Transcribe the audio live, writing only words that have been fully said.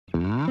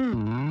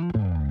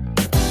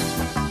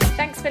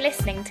Thanks for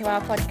listening to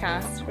our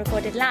podcast,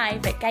 recorded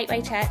live at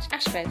Gateway Church,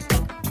 Ashford.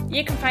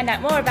 You can find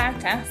out more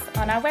about us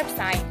on our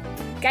website,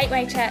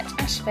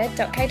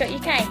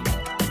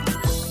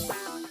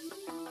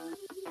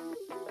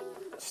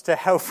 gatewaychurchashford.co.uk. Just to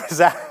help us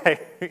out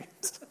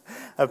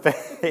a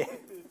bit.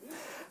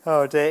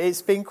 Oh dear,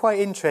 it's been quite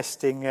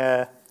interesting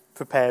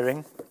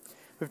preparing.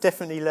 We've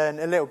definitely learned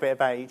a little bit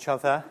about each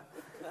other,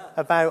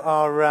 about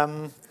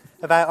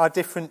our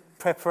different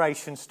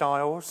preparation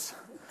styles.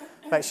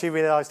 I've actually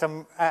realised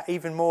I'm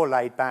even more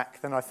laid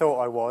back than I thought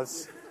I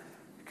was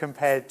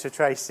compared to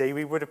Tracy.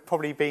 We would have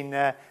probably been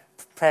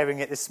preparing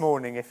it this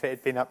morning if it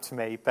had been up to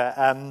me. But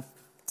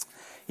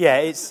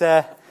it's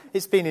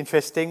been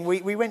interesting.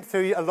 We went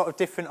through a lot of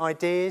different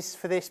ideas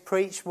for this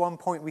preach. At one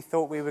point we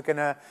thought we were going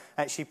to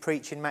actually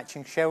preach in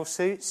matching shell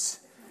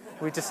suits.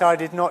 We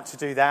decided not to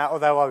do that,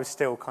 although I was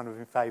still kind of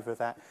in favour of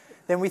that.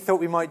 Then we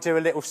thought we might do a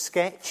little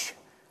sketch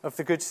of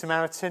the Good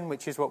Samaritan,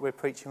 which is what we're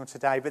preaching on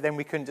today, but then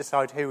we couldn't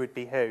decide who would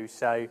be who,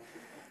 so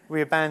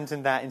we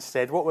abandoned that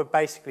instead. What we're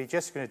basically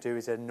just going to do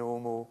is a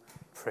normal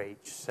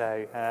preach,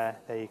 so there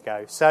you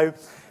go. So,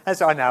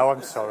 as I know,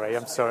 I'm sorry.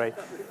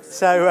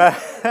 So,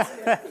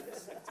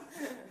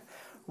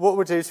 what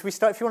we'll do is we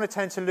start, if you want to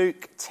turn to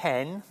Luke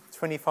 10,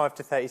 25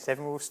 to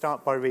 37, we'll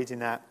start by reading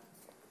that.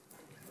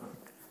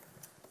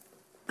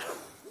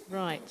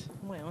 Right,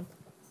 way on.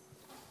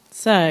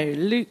 So,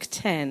 Luke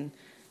 10,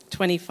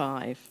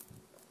 25.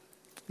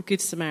 The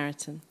Good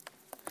Samaritan.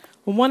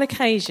 On one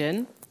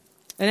occasion,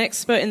 an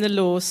expert in the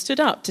law stood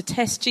up to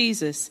test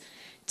Jesus.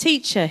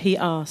 "Teacher," he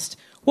asked,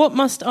 "what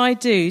must I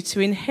do to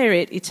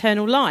inherit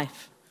eternal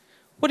life?"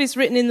 "What is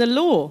written in the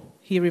law?"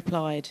 he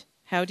replied.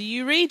 "How do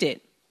you read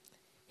it?"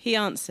 He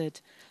answered,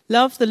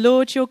 "Love the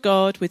Lord your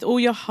God with all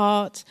your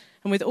heart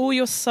and with all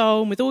your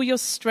soul and with all your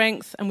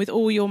strength and with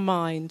all your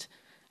mind,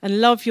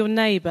 and love your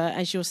neighbour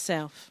as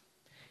yourself."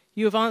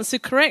 "You have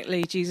answered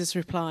correctly," Jesus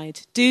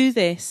replied. "Do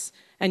this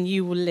and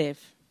you will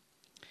live."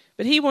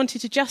 But he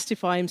wanted to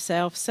justify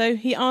himself, so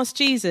he asked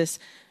Jesus,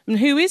 "And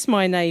who is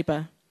my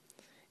neighbour?"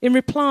 In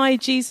reply,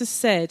 Jesus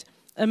said,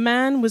 "A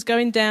man was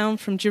going down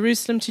from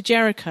Jerusalem to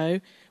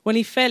Jericho when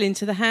he fell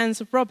into the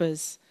hands of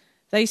robbers.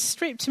 They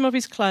stripped him of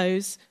his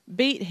clothes,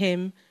 beat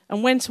him,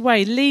 and went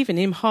away, leaving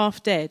him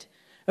half dead.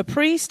 A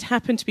priest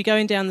happened to be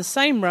going down the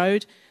same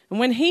road, and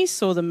when he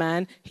saw the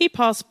man, he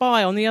passed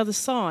by on the other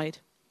side.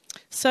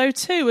 So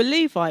too a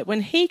Levite,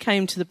 when he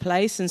came to the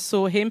place and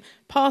saw him,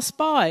 passed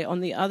by on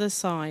the other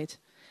side.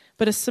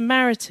 But a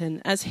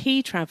Samaritan, as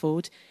he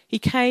travelled, he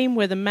came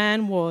where the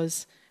man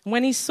was, and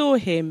when he saw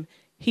him,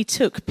 he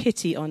took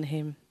pity on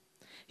him.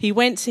 He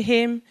went to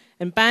him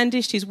and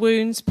bandaged his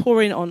wounds,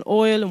 pouring on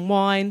oil and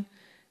wine.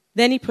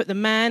 Then he put the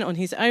man on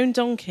his own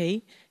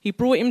donkey, he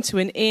brought him to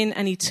an inn,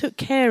 and he took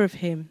care of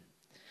him.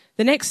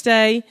 The next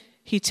day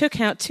he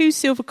took out 2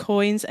 silver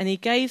coins, and he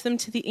gave them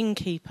to the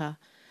innkeeper.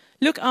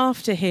 'Look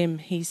after him,'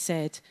 he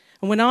said,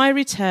 'and when I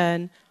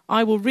return,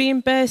 I will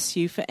reimburse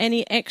you for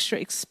any extra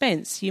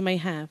expense you may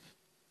have.'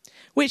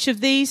 Which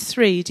of these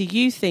 3 do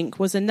you think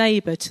was a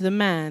neighbour to the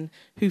man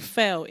who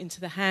fell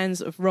into the hands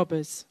of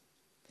robbers?"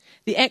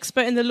 The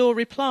expert in the law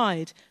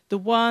replied, "The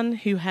one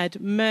who had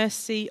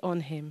mercy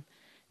on him."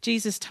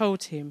 Jesus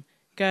told him,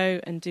 "Go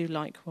and do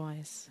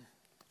likewise."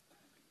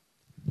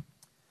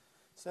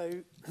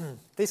 So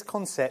this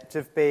concept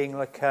of being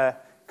like a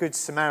Good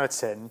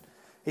Samaritan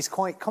is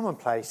quite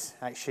commonplace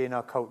actually in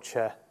our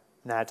culture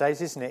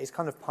nowadays, isn't it? It's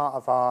kind of part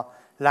of our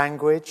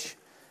language.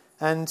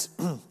 And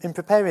in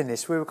preparing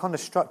this, we were kind of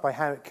struck by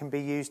how it can be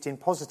used in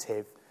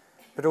positive,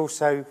 but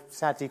also,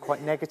 sadly,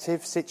 quite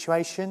negative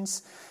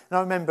situations. And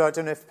I remember, I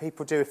don't know if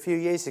people do, a few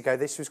years ago,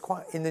 this was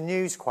quite in the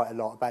news quite a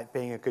lot about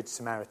being a Good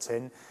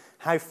Samaritan.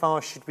 How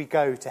far should we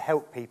go to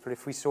help people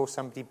if we saw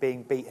somebody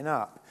being beaten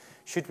up?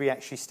 Should we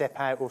actually step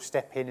out or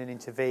step in and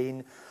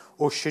intervene?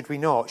 Or should we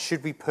not?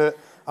 Should we put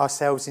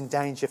ourselves in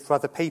danger for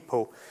other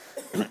people?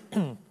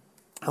 And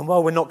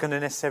while we're not going to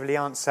necessarily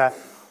answer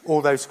all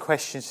those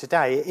questions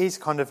today, it is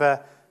kind of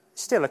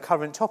still a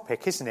current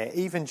topic, isn't it?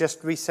 Even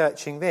just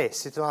researching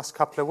this in the last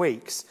couple of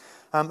weeks.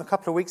 A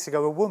couple of weeks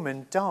ago, a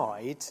woman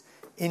died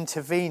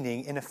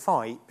intervening in a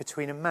fight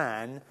between a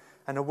man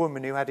and a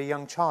woman who had a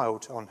young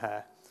child on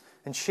her.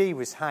 And she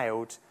was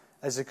hailed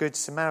as a Good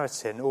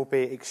Samaritan,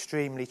 albeit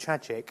extremely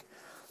tragic.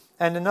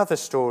 And another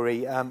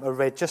story I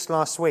read just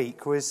last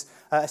week was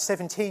a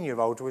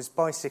 17-year-old was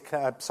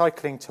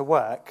cycling to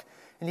work,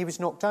 and he was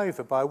knocked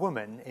over by a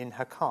woman in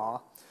her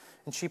car.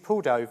 And she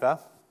pulled over,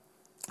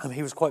 and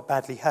he was quite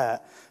badly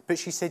hurt, but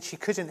she said she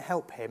couldn't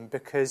help him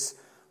because,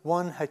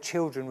 one, her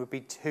children would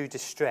be too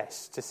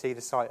distressed to see the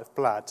sight of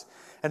blood,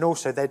 and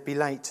also they'd be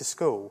late to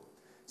school.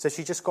 So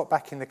she just got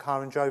back in the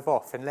car and drove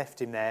off and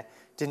left him there,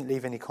 didn't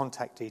leave any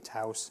contact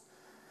details.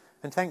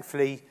 And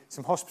thankfully,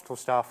 some hospital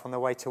staff on their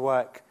way to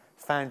work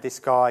found this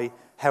guy,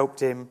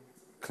 helped him,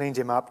 cleaned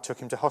him up, took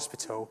him to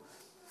hospital.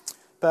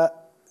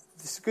 But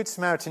this Good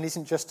Samaritan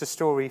isn't just a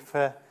story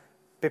for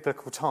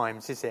biblical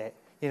times, is it?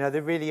 You know,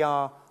 there really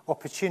are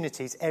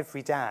opportunities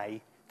every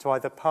day to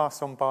either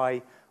pass on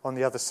by on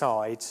the other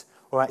side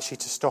or actually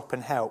to stop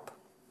and help.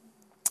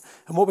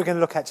 And what we're going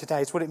to look at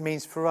today is what it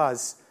means for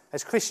us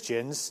as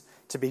Christians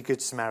to be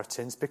good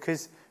Samaritans,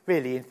 because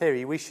really, in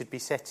theory, we should be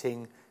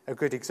setting a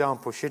good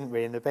example, shouldn't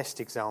we, and the best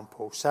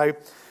example. So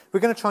we're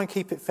going to try and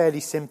keep it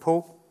fairly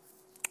simple.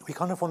 We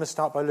kind of want to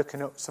start by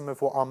looking at some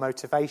of what our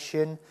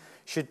motivation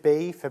should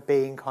be for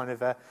being kind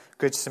of a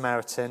good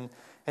Samaritan,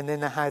 and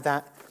then how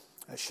that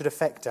should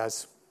affect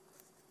us.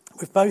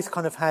 We've both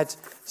kind of had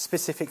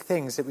specific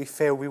things that we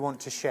feel we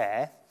want to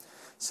share.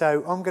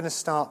 So I'm going to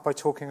start by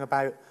talking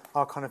about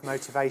our kind of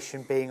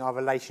motivation being our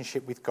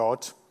relationship with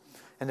God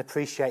and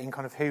appreciating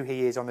kind of who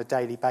he is on a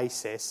daily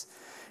basis.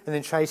 And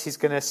then Tracy's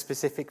going to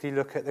specifically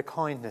look at the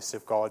kindness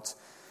of God.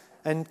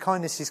 And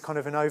kindness is kind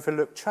of an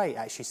overlooked trait,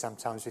 actually,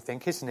 sometimes we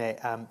think, isn't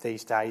it,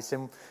 these days?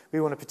 And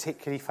we want to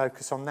particularly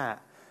focus on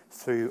that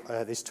through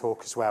this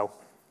talk as well.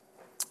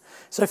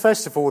 So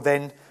first of all,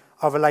 then,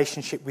 our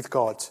relationship with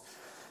God.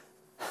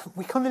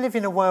 We kind of live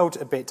in a world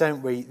a bit,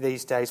 don't we,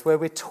 these days, where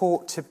we're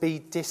taught to be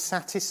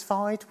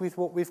dissatisfied with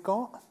what we've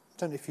got. I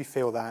don't know if you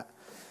feel that.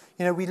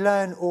 You know, we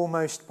learn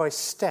almost by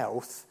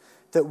stealth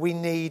that we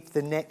need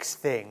the next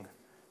thing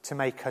to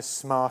make us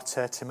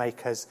smarter, to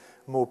make us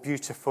more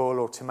beautiful,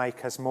 or to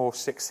make us more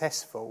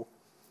successful.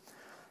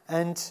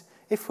 And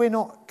if we're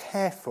not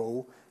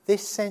careful,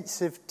 this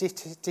sense of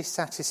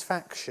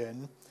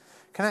dissatisfaction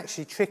can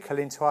actually trickle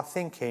into our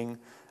thinking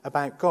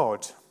about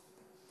God.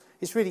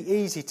 It's really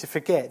easy to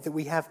forget that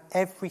we have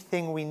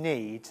everything we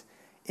need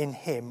in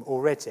him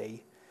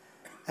already.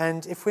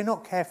 And if we're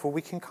not careful,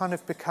 we can kind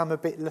of become a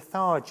bit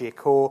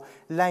lethargic or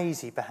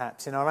lazy,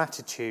 perhaps, in our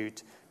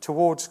attitude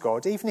towards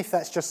God, even if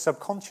that's just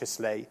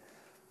subconsciously.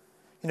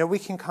 You know, we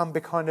can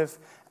be kind of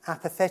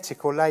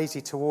apathetic or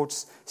lazy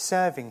towards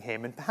serving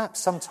him, and perhaps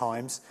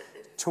sometimes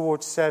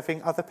towards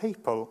serving other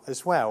people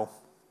as well.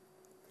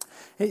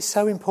 It's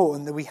so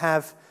important that we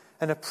have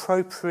an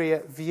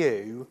appropriate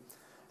view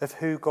of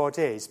who God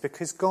is,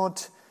 because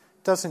God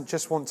doesn't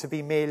just want to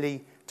be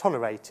merely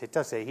tolerated,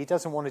 does he? He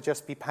doesn't want to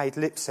just be paid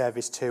lip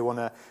service to on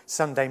a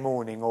Sunday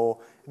morning or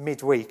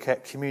midweek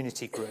at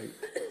community group.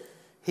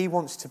 He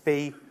wants to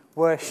be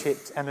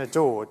worshipped and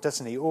adored,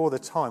 doesn't he, all the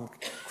time?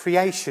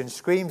 Creation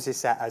screams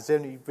this at us.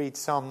 Only read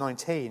Psalm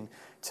 19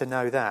 to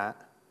know that.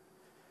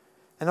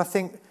 And I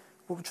think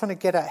what we're trying to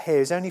get at here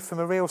is only from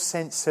a real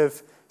sense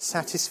of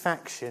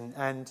satisfaction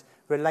and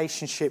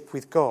relationship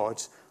with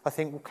God, I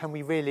think, can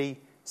we really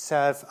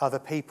serve other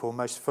people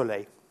most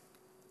fully.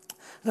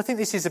 And I think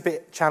this is a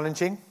bit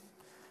challenging,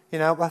 you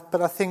know, but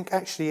I think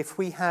actually if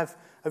we have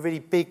a really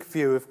big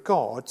view of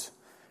God,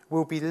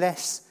 we'll be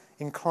less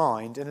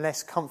inclined and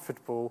less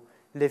comfortable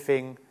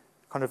living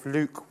kind of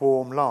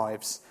lukewarm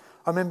lives.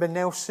 I remember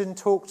Nelson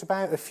talked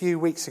about a few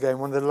weeks ago in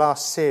one of the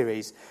last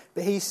series,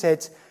 but he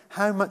said,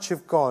 how much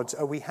of God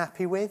are we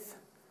happy with?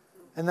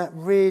 And that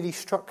really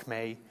struck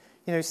me.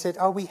 You know, he said,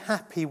 are we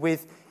happy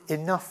with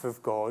enough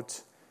of God,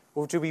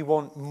 or do we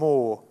want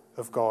more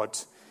of God?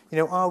 You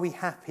know, are we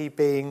happy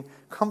being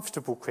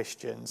comfortable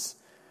Christians?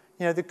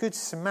 You know, the Good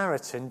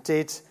Samaritan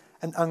did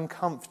an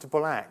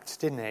uncomfortable act,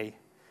 didn't he?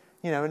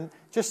 You know, and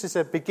just as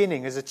a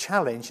beginning, as a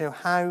challenge, you know,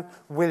 how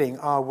willing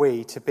are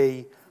we to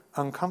be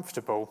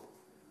uncomfortable?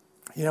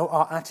 You know,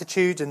 our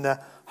attitude and the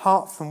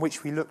heart from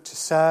which we look to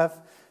serve,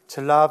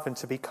 to love and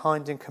to be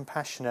kind and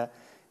compassionate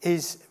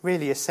is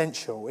really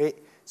essential.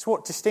 It's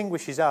what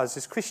distinguishes us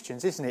as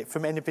Christians, isn't it,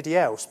 from anybody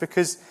else?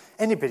 Because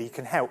anybody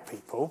can help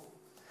people.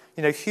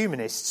 You know,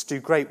 humanists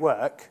do great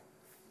work.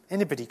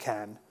 Anybody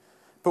can.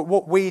 But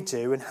what we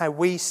do and how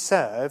we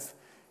serve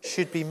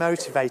should be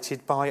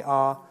motivated by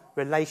our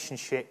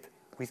relationship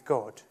with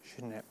God,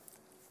 shouldn't it?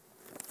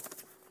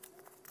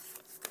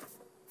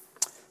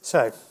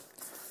 So,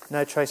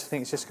 now Trace, I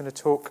think, is just going to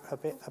talk a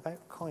bit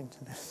about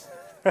kindness.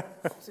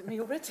 Is it me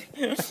already?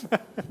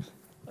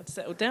 I've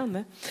settled down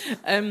there.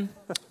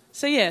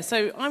 So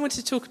I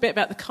wanted to talk a bit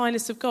about the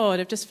kindness of God.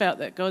 I've just felt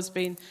that God's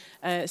been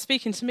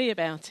speaking to me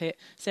about it.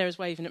 Sarah's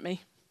waving at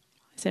me.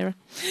 Sarah.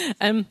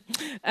 And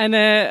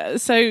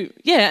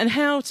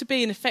how to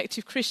be an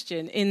effective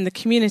Christian in the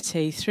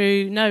community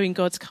through knowing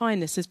God's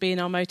kindness as being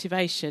our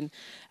motivation.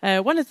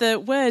 One of the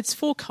words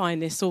for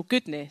kindness or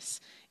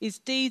goodness is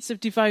deeds of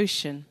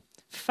devotion,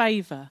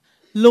 favour,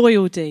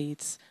 loyal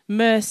deeds,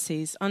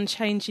 mercies,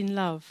 unchanging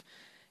love.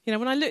 You know,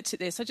 when I looked at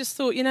this, I just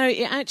thought, you know,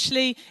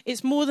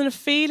 it's more than a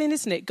feeling,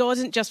 isn't it? God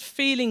isn't just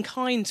feeling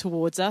kind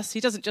towards us. He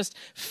doesn't just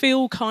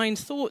feel kind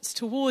thoughts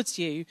towards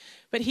you,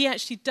 but he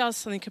actually does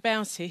something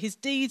about it. His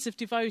deeds of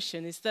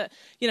devotion is that,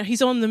 you know,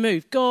 he's on the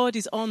move. God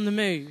is on the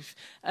move.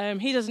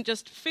 He doesn't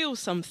just feel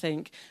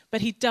something, but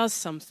he does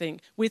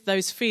something with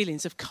those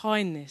feelings of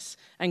kindness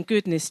and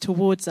goodness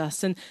towards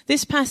us. And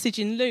this passage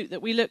in Luke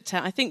that we looked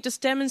at, I think,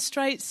 just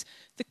demonstrates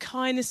the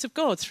kindness of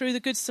God through the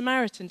Good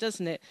Samaritan,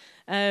 doesn't it?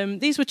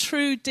 These were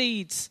true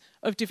deeds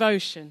of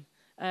devotion.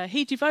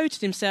 He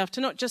devoted himself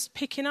to not just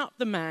picking up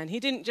the man. He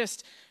didn't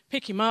just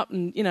pick him up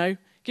and, you know,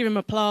 give him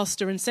a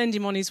plaster and send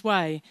him on his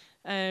way.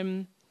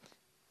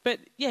 But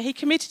he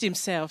committed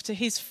himself to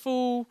his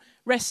full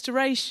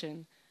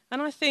restoration.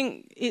 And I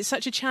think it's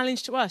such a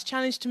challenge to us,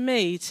 challenge to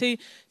me, to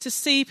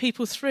see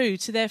people through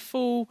to their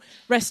full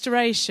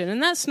restoration.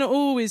 And that's not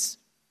always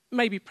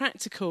maybe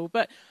practical,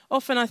 but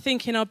often I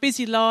think in our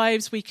busy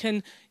lives we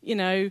can,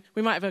 we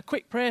might have a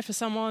quick prayer for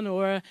someone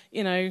or,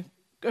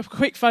 a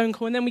quick phone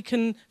call, and then we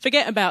can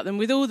forget about them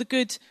with all the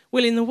good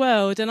will in the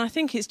world. And I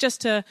think it's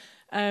just a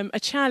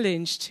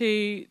challenge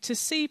to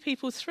see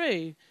people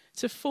through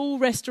to full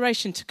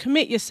restoration, to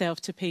commit yourself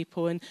to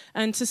people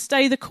and to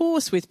stay the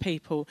course with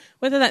people,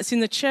 whether that's in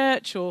the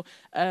church or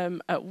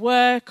at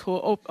work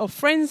or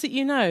friends that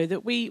you know,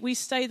 that we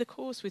stay the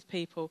course with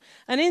people.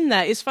 And in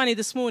that, it's funny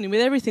this morning,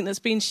 with everything that's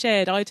been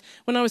shared,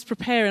 when I was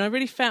preparing, I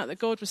really felt that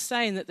God was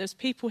saying that there's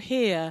people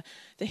here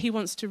that he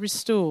wants to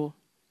restore.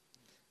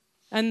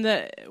 And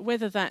that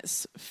whether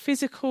that's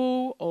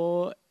physical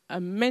or a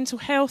mental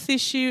health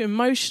issue,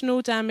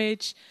 emotional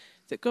damage,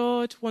 that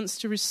God wants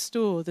to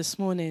restore this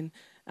morning.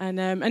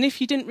 And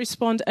if you didn't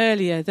respond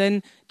earlier,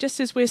 then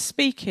just as we're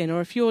speaking, or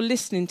if you're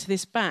listening to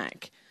this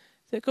back,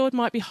 that God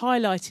might be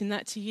highlighting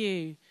that to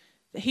you,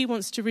 that he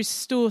wants to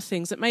restore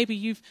things that maybe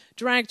you've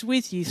dragged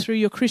with you through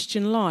your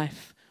Christian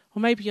life,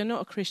 or maybe you're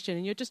not a Christian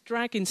and you're just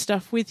dragging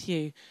stuff with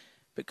you,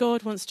 but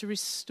God wants to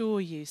restore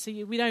you so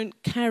we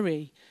don't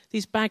carry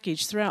these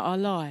baggage throughout our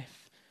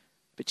life.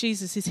 But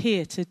Jesus is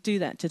here to do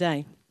that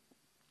today.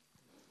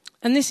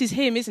 And this is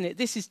him, isn't it?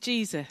 This is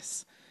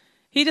Jesus.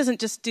 He doesn't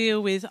just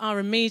deal with our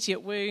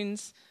immediate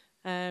wounds.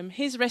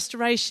 His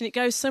restoration, it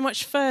goes so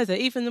much further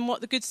even than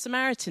what the Good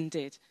Samaritan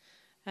did.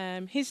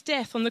 His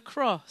death on the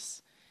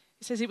cross,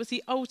 it says it was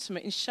the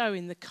ultimate in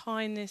showing the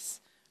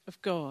kindness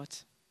of God.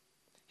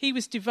 He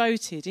was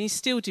devoted, and he's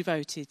still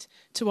devoted,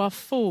 to our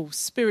full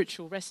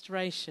spiritual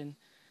restoration.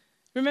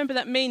 Remember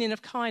that meaning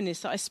of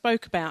kindness that I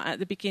spoke about at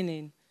the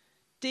beginning.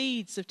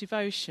 Deeds of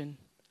devotion,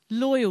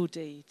 loyal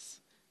deeds,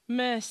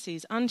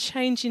 mercies,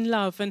 unchanging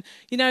love. And,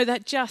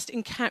 that just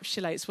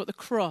encapsulates what the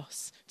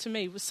cross, to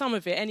me, was some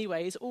of it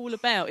anyway, is all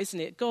about, isn't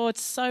it? God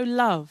so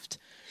loved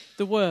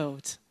the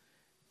world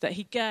that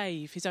he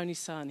gave his only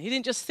son. He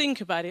didn't just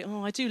think about it,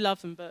 I do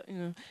love them, but,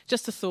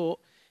 just a thought.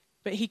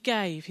 But he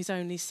gave his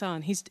only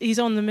son. He's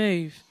on the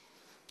move.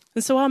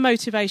 And so our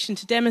motivation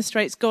to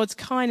demonstrate God's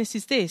kindness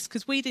is this,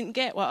 because we didn't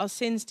get what our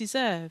sins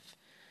deserve.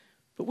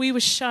 But we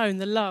were shown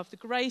the love, the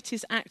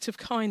greatest act of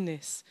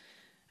kindness.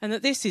 And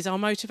that this is our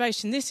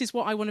motivation. This is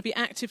what I want to be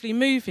actively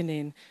moving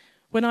in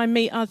when I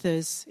meet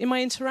others, in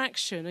my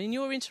interaction, in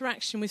your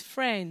interaction with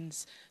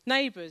friends,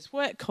 neighbours,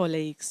 work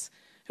colleagues,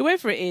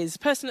 whoever it is, the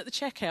person at the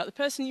checkout, the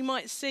person you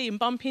might see and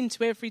bump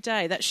into every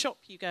day, that shop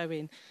you go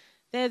in.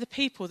 They're the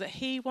people that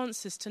he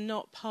wants us to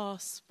not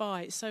pass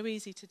by. It's so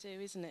easy to do,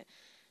 isn't it?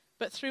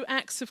 But through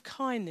acts of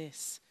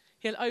kindness,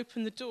 he'll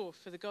open the door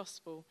for the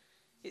gospel.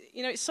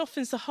 It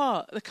softens the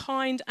heart. The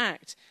kind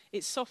act,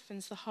 it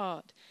softens the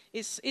heart.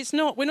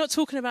 We're not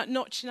talking about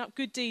notching up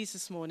good deeds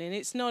this morning.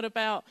 It's not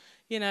about,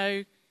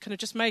 kind of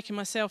just making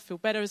myself feel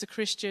better as a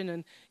Christian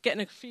and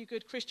getting a few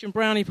good Christian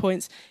brownie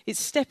points. It's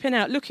stepping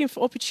out, looking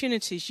for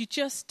opportunities. You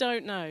just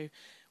don't know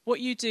what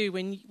you do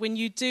when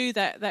you do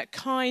that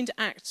kind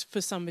act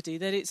for somebody,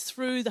 that it's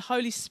through the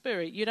Holy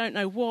Spirit. You don't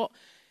know what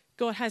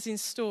God has in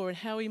store and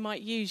how he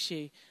might use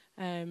you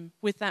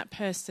with that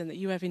person that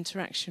you have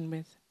interaction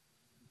with.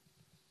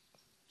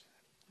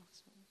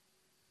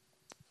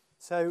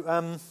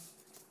 So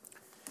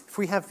if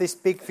we have this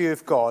big view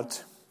of God,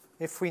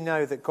 if we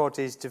know that God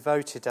is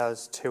devoted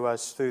to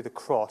us through the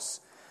cross,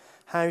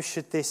 how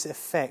should this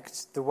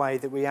affect the way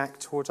that we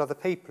act towards other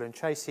people? And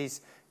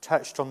Tracy's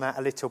touched on that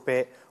a little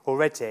bit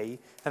already,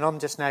 and I'm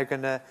just now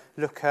going to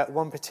look at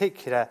one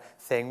particular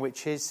thing,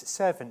 which is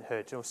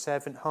servanthood or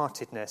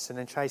servant-heartedness, and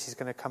then Tracy's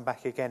going to come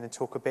back again and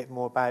talk a bit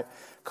more about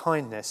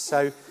kindness.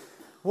 So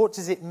what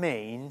does it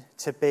mean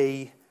to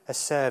be a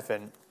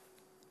servant?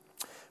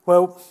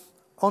 Well,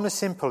 on a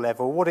simple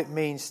level, what it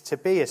means to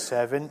be a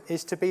servant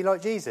is to be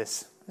like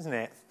Jesus, isn't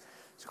it?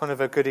 It's kind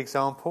of a good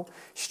example.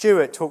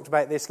 Stuart talked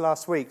about this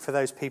last week for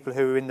those people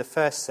who were in the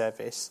first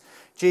service.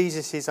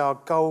 Jesus is our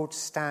gold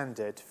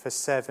standard for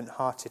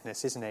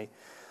servant-heartedness, isn't he?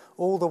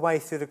 All the way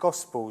through the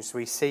Gospels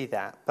we see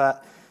that.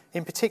 But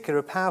in particular,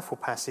 a powerful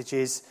passage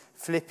is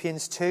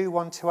Philippians 2,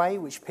 1-8,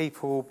 which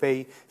people will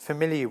be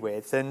familiar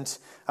with. And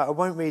I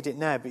won't read it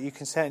now, but you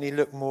can certainly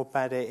look more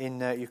about it in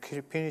your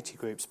community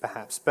groups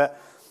perhaps. But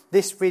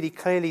this really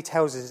clearly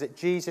tells us that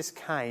Jesus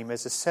came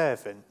as a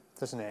servant,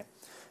 doesn't it?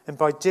 And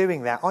by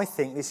doing that, I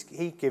think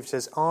he gives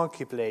us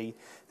arguably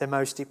the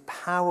most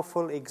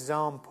powerful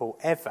example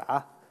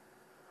ever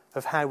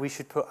of how we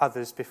should put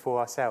others before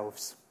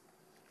ourselves.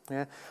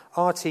 Yeah?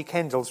 R.T.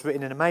 Kendall's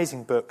written an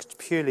amazing book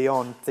purely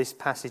on this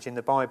passage in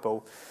the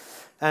Bible.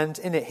 And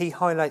in it, he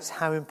highlights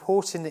how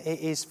important it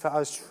is for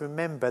us to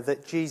remember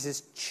that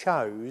Jesus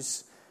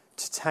chose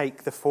to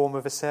take the form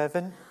of a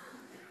servant.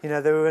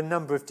 There were a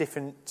number of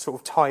different sort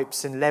of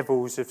types and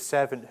levels of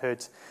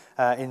servanthood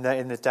in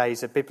the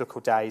days of biblical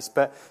days.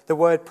 But the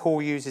word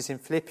Paul uses in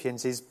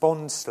Philippians is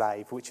bond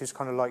slave, which is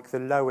kind of like the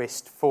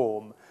lowest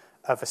form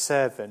of a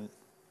servant.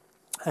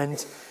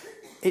 And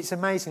it's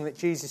amazing that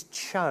Jesus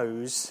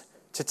chose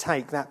to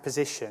take that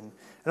position.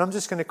 And I'm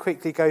just going to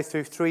quickly go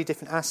through 3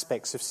 different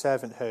aspects of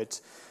servanthood.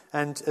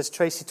 And as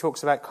Tracy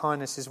talks about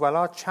kindness as well,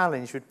 our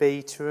challenge would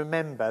be to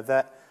remember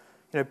that,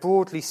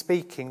 broadly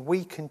speaking,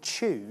 we can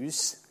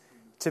choose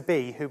to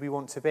be who we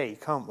want to be,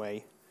 can't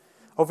we?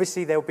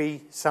 Obviously, there'll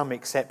be some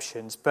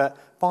exceptions, but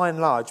by and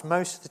large,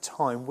 most of the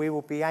time, we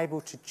will be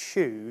able to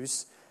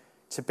choose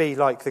to be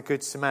like the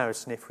Good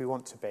Samaritan if we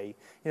want to be.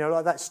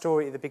 Like that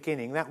story at the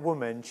beginning, that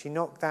woman, she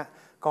knocked that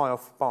guy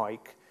off the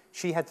bike.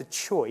 She had the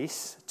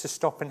choice to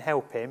stop and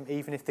help him,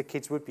 even if the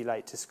kids would be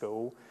late to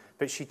school,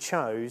 but she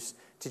chose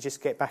to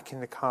just get back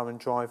in the car and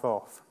drive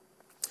off.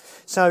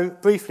 So,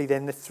 briefly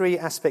then, the 3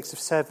 aspects of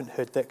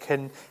servanthood that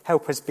can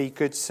help us be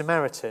good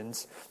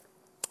Samaritans.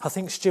 I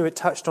think Stuart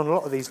touched on a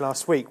lot of these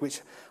last week,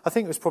 which I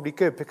think was probably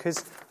good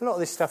because a lot of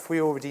this stuff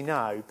we already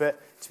know,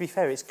 but to be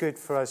fair, it's good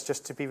for us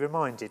just to be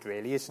reminded,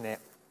 really, isn't it?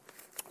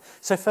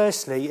 So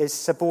firstly is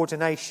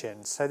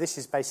subordination. So this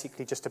is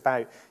basically just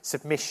about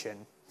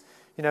submission.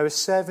 As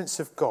servants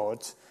of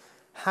God,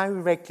 how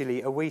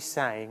regularly are we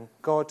saying,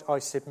 God, I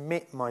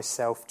submit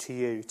myself to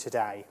you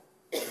today.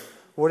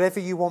 Whatever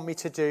you want me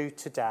to do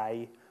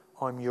today,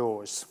 I'm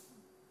yours.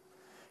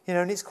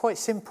 And it's quite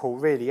simple,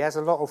 really, as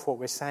a lot of what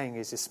we're saying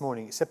is this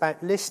morning. It's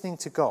about listening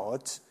to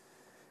God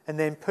and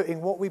then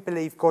putting what we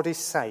believe God is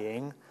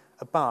saying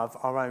above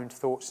our own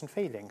thoughts and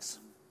feelings.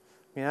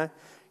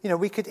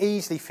 We could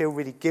easily feel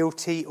really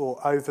guilty or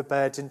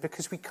overburdened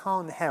because we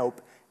can't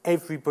help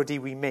everybody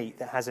we meet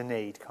that has a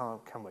need,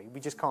 can we?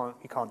 We just can't.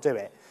 We can't do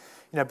it.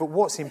 But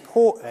what's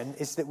important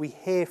is that we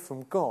hear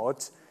from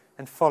God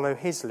and follow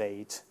his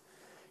lead.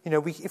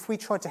 If we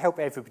tried to help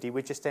everybody,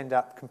 we'd just end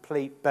up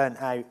complete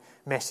burnt-out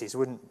messes,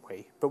 wouldn't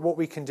we? But what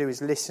we can do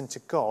is listen to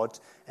God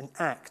and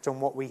act on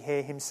what we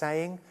hear him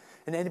saying.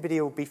 And anybody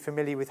will be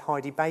familiar with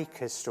Heidi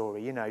Baker's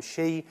story.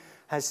 She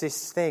has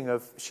this thing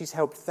of, she's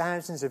helped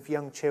thousands of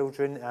young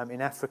children in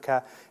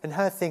Africa, and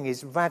her thing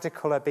is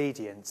radical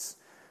obedience.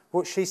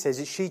 What she says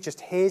is she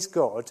just hears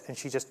God and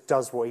she just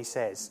does what he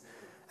says.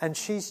 And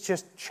she's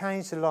just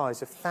changed the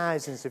lives of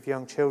thousands of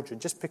young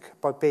children just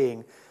by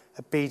being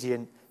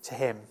obedient to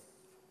him.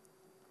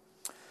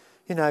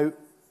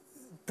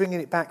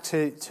 Bringing it back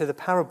to the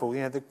parable,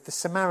 the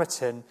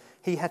Samaritan,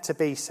 he had to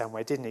be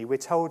somewhere, didn't he? We're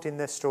told in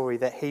the story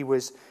that he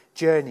was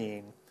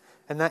journeying,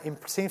 and that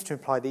seems to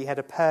imply that he had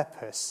a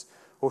purpose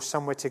or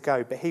somewhere to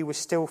go, but he was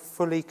still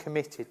fully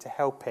committed to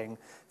helping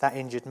that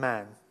injured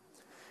man.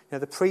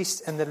 The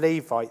priest and the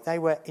Levite, they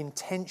were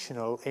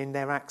intentional in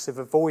their acts of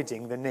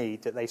avoiding the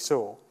need that they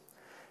saw,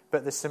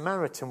 but the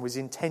Samaritan was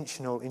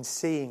intentional in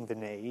seeing the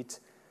need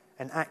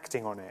and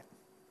acting on it.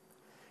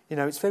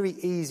 It's very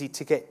easy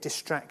to get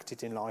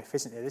distracted in life,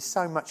 isn't it? There's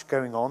so much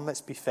going on,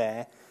 let's be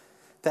fair,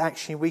 that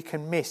actually we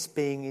can miss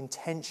being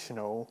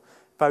intentional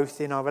both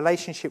in our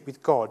relationship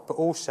with God, but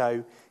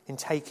also in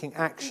taking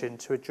action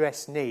to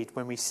address need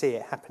when we see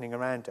it happening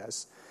around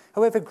us,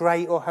 however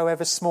great or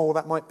however small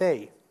that might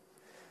be.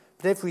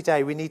 But every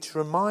day we need to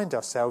remind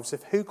ourselves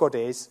of who God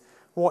is,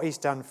 what he's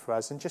done for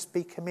us, and just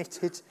be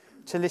committed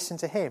to listen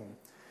to him.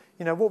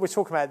 What we're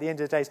talking about at the end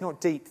of the day is not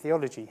deep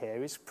theology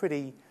here. It's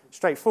pretty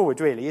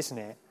straightforward, really, isn't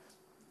it?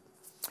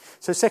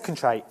 So second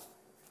trait,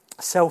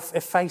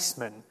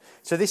 self-effacement.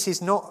 So this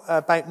is not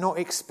about not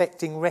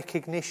expecting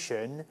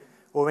recognition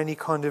or any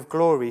kind of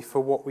glory for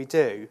what we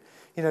do.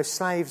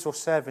 Slaves or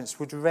servants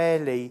would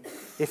rarely,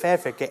 if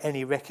ever, get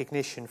any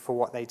recognition for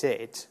what they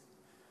did.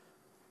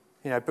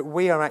 But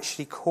we are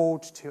actually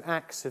called to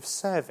acts of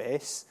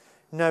service,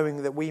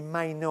 knowing that we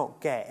may not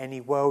get any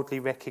worldly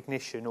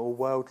recognition or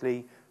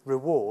worldly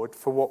reward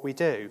for what we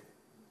do.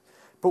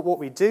 But what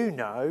we do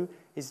know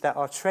is that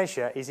our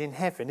treasure is in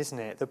heaven, isn't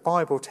it? The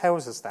Bible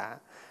tells us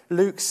that.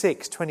 Luke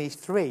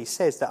 6:23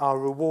 says that our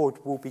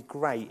reward will be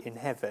great in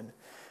heaven.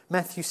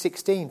 Matthew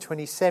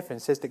 16:27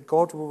 says that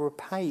God will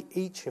repay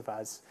each of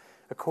us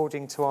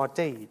according to our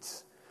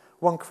deeds.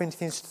 1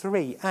 Corinthians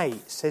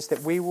 3:8 says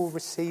that we will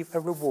receive a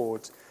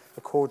reward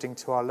according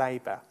to our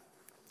labour.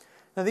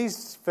 Now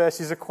these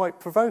verses are quite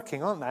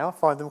provoking, aren't they? I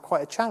find them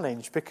quite a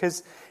challenge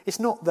because it's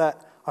not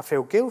that I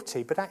feel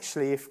guilty, but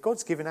actually if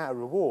God's given out a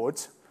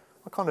reward,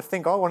 I kind of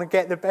think I want to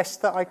get the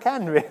best that I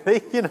can,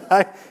 really,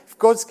 if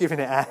God's giving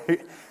it out.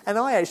 And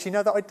I actually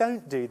know that I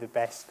don't do the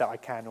best that I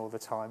can all the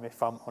time,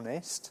 if I'm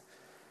honest.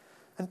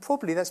 And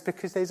probably that's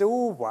because there's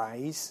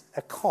always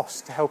a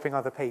cost to helping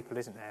other people,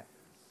 isn't there?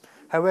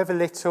 However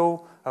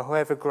little or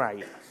however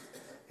great.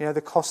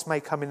 The cost may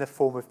come in the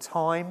form of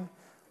time,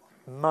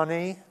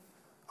 money,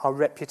 our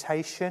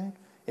reputation.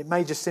 It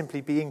may just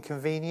simply be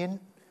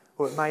inconvenient,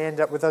 or it may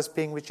end up with us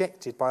being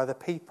rejected by other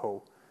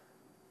people.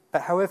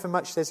 But however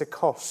much there's a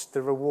cost,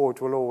 the reward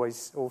will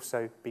always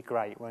also be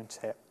great, won't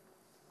it?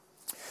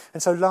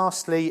 And so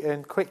lastly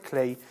and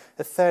quickly,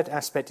 the third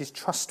aspect is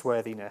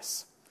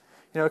trustworthiness.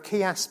 A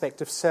key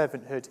aspect of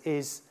servanthood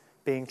is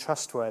being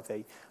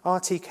trustworthy.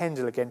 R.T.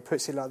 Kendall again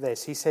puts it like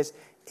this. He says,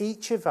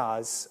 each of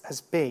us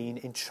has been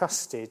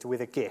entrusted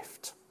with a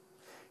gift.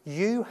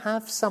 You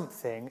have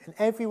something, and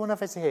every one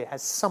of us here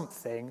has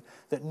something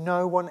that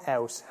no one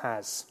else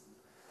has.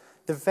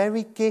 The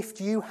very gift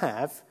you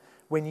have,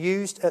 when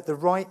used at the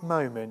right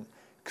moment,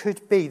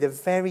 could be the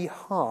very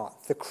heart,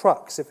 the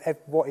crux of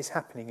what is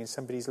happening in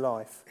somebody's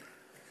life.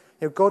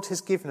 God has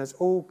given us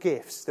all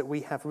gifts that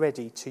we have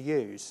ready to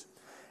use.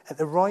 At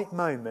the right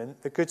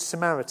moment, the Good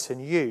Samaritan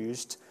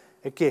used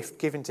a gift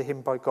given to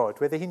him by God,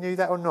 whether he knew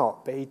that or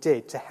not, but he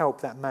did, to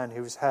help that man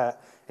who was hurt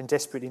and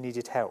desperately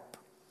needed help.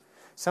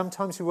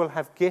 Sometimes we will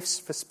have gifts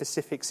for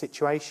specific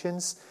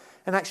situations,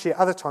 and actually at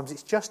other times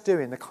it's just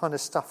doing the kind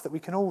of stuff that we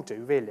can all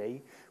do,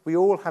 really. We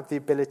all have the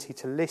ability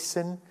to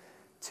listen,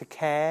 to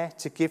care,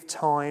 to give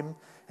time,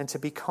 and to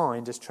be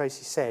kind, as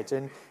Tracy said.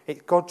 And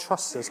God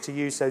trusts us to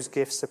use those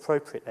gifts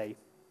appropriately.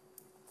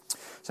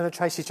 So now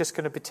Tracy's just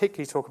going to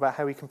particularly talk about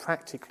how we can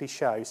practically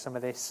show some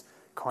of this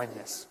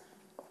kindness.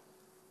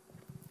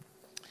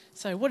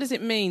 So what does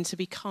it mean to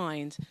be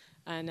kind,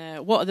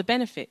 and what are the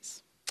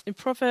benefits? In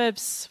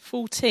Proverbs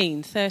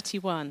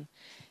 14:31,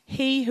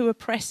 he who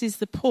oppresses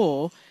the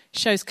poor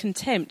shows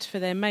contempt for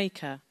their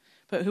maker,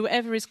 but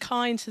whoever is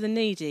kind to the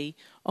needy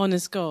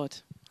honours God.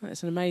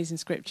 That's an amazing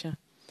scripture.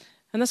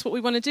 And that's what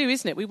we want to do,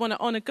 isn't it? We want to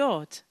honour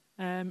God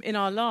in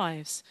our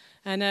lives.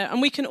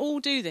 And we can all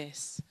do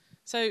this.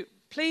 So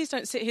please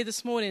don't sit here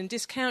this morning and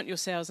discount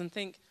yourselves and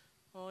think,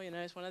 oh,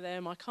 it's one of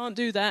them. I can't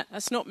do that.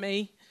 That's not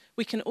me.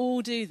 We can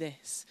all do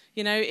this.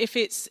 If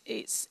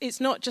it's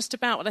not just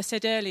about what I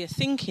said earlier,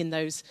 thinking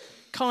those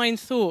kind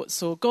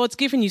thoughts, or God's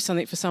given you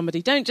something for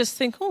somebody. Don't just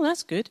think, oh,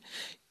 that's good.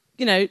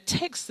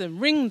 Text them,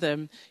 ring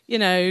them,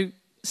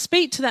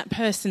 speak to that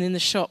person in the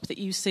shop that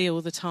you see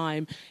all the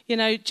time.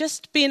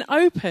 Just being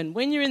open.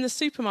 When you're in the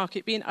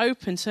supermarket, being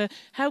open to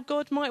how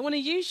God might want to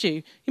use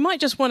you. You might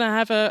just want to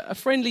have a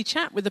friendly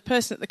chat with the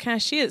person at the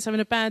cashier that's having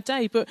a bad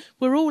day, but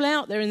we're all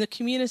out there in the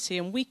community,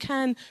 and we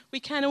can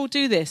all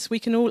do this. We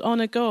can all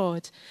honour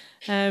God.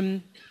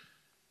 I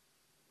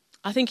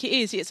think it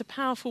is. It's a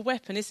powerful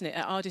weapon, isn't it,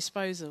 at our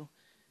disposal,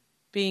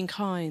 being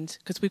kind,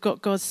 because we've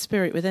got God's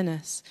Spirit within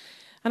us.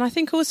 And I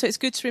think also it's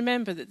good to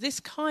remember that this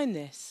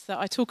kindness that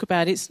I talk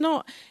about, it's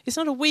not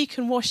a weak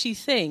and washy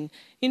thing.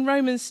 In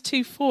Romans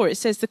 2:4, it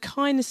says the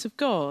kindness of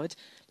God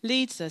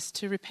leads us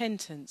to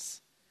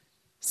repentance.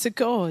 So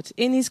God,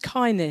 in his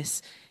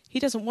kindness, he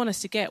doesn't want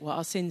us to get what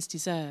our sins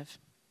deserve.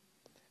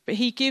 But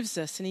he gives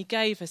us, and he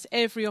gave us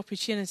every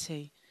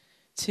opportunity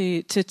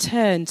to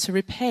turn, to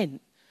repent,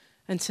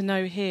 and to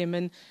know him.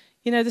 And,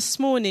 this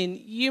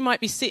morning, you might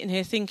be sitting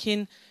here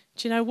thinking,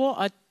 do you know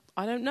what?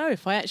 I don't know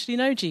if I actually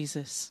know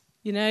Jesus.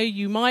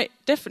 You might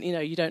definitely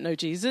know you don't know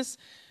Jesus,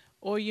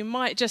 or you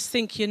might just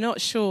think you're not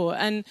sure.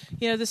 And,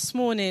 this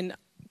morning,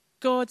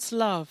 God's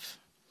love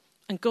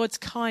and God's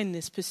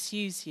kindness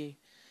pursues you.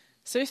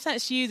 So if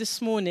that's you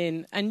this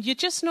morning and you're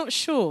just not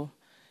sure,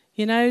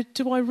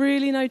 do I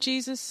really know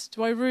Jesus?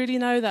 Do I really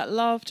know that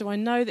love? Do I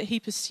know that he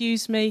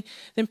pursues me?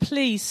 Then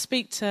please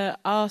speak to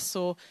us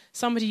or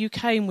somebody you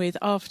came with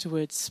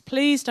afterwards.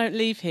 Please don't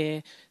leave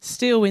here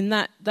still in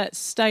that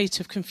state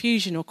of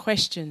confusion or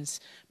questions.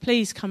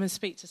 Please come and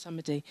speak to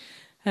somebody.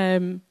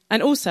 And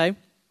also,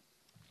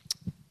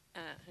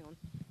 hang on.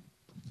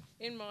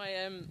 In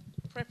my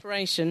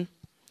preparation,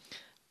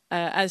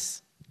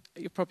 as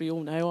you probably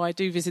all know, I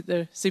do visit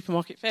the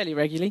supermarket fairly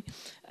regularly.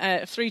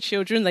 3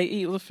 children, they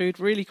eat all the food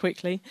really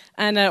quickly.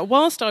 And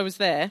whilst I was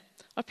there,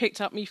 I picked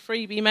up my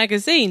freebie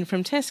magazine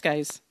from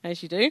Tesco's,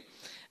 as you do.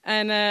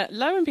 And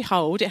lo and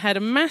behold, it had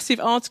a massive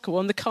article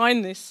on the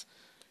kindness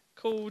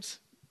called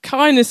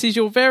Kindness is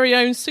Your Very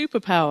Own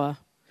Superpower.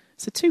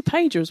 It's a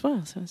 2-pager as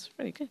well, so it's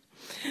really good.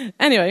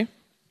 Anyway,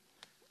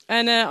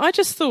 and I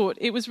just thought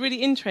it was really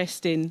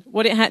interesting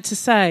what it had to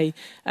say.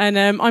 And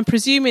I'm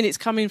presuming it's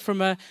coming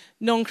from a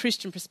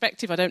non-Christian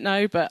perspective. I don't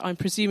know, but I'm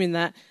presuming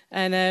that.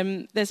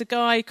 And there's a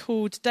guy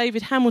called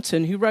David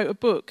Hamilton who wrote a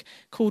book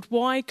called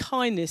Why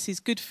Kindness is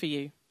Good for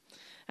You.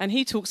 And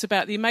he talks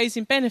about the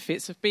amazing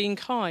benefits of being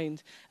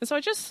kind. And so I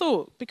just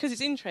thought, because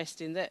it's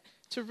interesting, that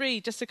to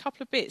read just a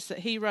couple of bits that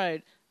he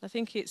wrote, I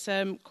think it's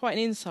quite an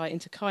insight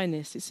into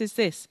kindness. It says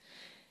this: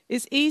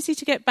 it's easy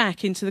to get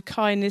back into the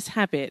kindness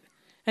habit,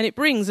 and it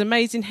brings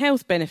amazing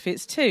health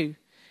benefits too.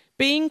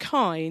 Being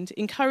kind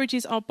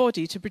encourages our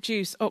body to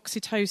produce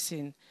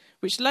oxytocin,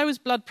 which lowers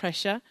blood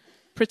pressure,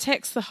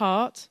 protects the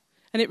heart,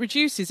 and it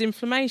reduces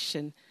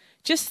inflammation.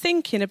 Just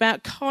thinking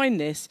about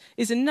kindness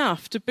is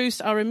enough to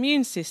boost our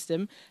immune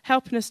system,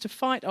 helping us to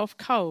fight off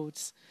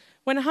colds.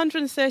 When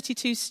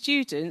 132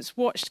 students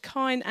watched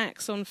kind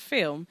acts on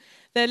film,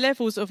 their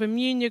levels of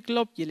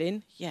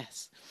immunoglobulin,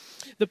 yes,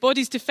 the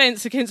body's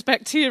defence against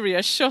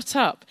bacteria, shot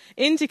up,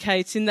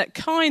 indicating that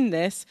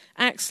kindness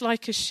acts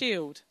like a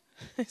shield.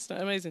 Isn't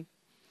that amazing?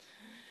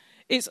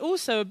 It's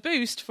also a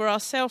boost for our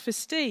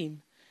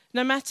self-esteem.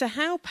 No matter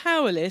how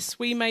powerless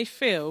we may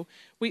feel,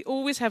 we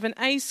always have an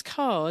ace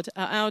card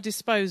at our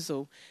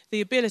disposal, the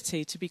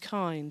ability to be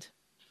kind.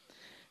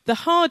 The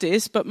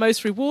hardest but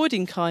most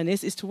rewarding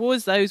kindness is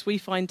towards those we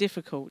find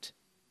difficult.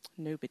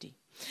 Nobody.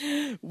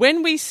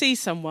 When we see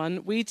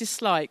someone we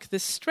dislike, the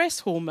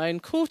stress hormone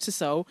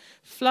cortisol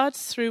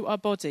floods through our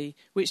body,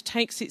 which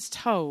takes its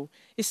toll,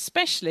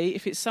 especially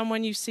if it's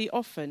someone you see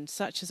often,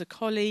 such as a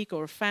colleague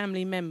or a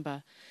family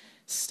member.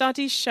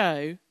 Studies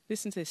show,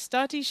 listen to this,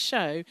 studies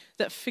show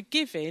that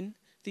forgiving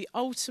the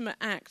ultimate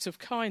act of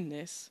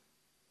kindness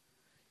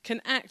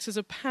can act as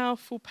a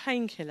powerful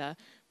painkiller,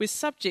 with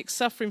subjects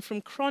suffering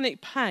from chronic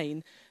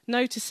pain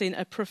noticing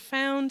a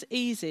profound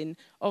easing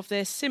of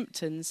their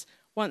symptoms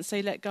once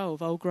they let go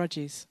of old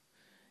grudges.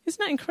 Isn't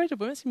that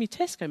incredible? That's in my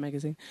Tesco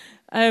magazine.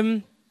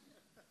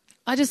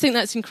 I just think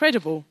that's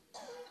incredible.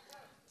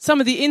 Some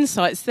of the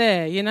insights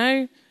there,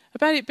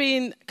 about it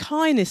being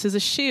kindness as a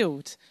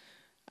shield,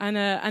 and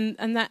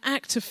that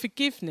act of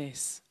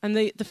forgiveness and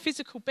the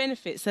physical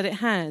benefits that it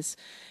has.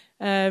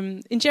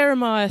 In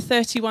Jeremiah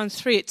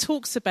 31:3, it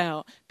talks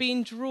about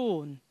being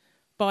drawn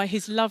by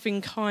his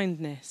loving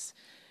kindness.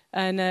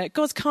 And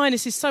God's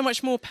kindness is so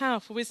much more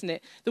powerful, isn't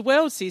it? The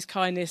world sees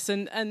kindness,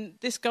 and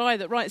this guy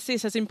that writes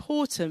this as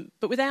important,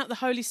 but without the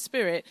Holy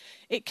Spirit,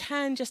 it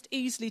can just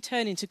easily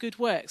turn into good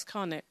works,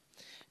 can't it?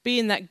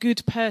 Being that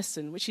good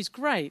person, which is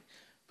great,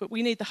 but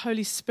we need the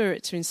Holy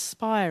Spirit to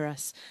inspire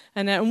us.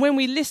 And when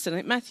we listen, I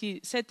think Matthew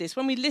said this,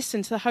 when we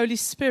listen to the Holy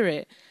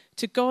Spirit,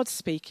 to God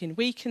speaking,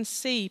 we can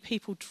see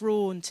people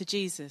drawn to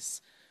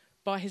Jesus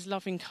by his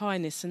loving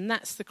kindness. And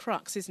that's the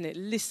crux, isn't it?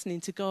 Listening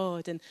to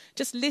God and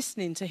just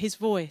listening to his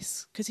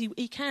voice, because he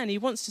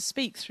wants to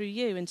speak through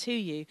you and to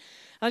you.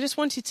 I just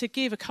wanted to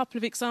give a couple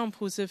of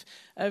examples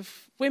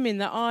of women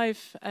that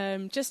I've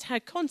just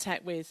had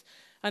contact with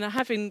and are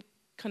having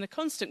kind of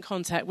constant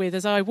contact with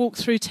as I walk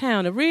through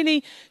town. I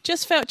really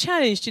just felt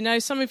challenged.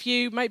 Some of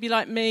you, maybe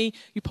like me,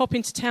 you pop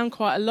into town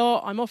quite a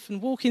lot. I'm often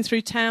walking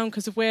through town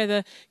because of where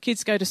the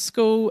kids go to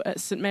school at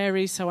St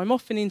Mary's, so I'm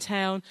often in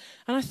town.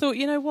 And I thought,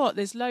 you know what,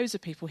 there's loads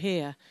of people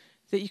here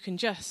that you can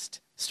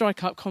just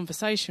strike up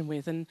conversation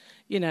with. And,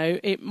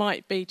 it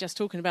might be just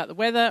talking about the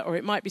weather, or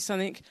it might be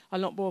something a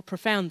lot more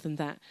profound than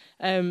that.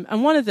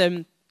 And one of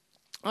them,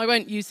 I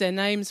won't use their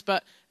names,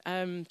 but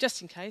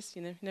just in case,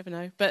 you never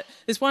know. But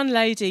there's one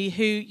lady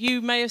who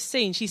you may have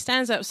seen. She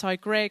stands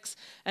outside Greggs,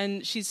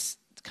 and she's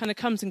kind of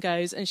comes and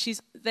goes, and she's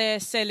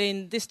there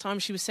selling. This time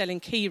she was selling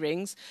key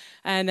rings,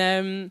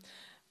 and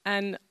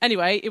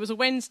anyway, it was a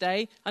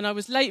Wednesday, and I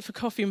was late for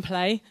Coffee and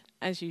Play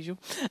as usual,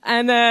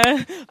 and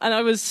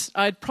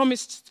I'd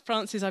promised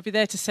Francis I'd be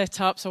there to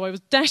set up, so I was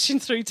dashing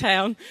through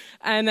town,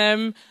 and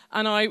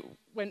I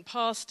went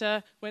past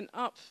her, went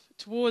up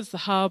towards the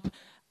hub,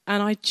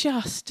 and I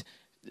just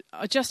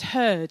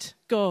heard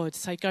God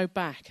say, go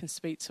back and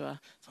speak to her.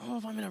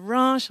 Oh, I'm in a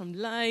rush, I'm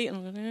late. And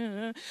I'm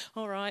going,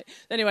 all right.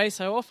 Anyway,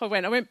 so off I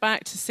went. I went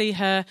back to see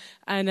her,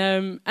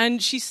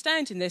 and she's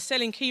standing there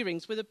selling key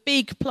rings with a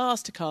big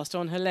plaster cast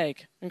on her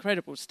leg.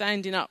 Incredible,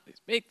 standing up, this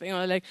big thing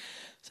on her leg.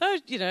 So,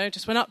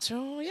 just went up to her,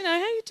 how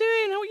you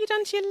doing? What you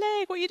done to your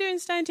leg? What are you doing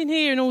standing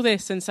here? And all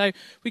this. And so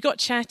we got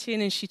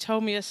chatting, and she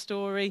told me her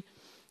story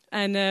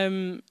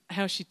and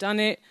how she'd done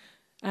it.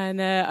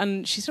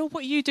 And she said,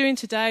 what are you doing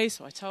today?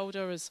 So I told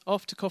her I was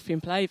off to Coffee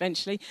and Play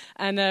eventually,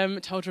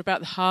 and told her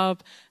about the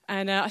hub.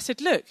 And I said,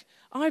 look,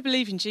 I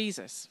believe in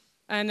Jesus.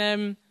 And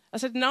I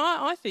said, no,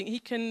 I think he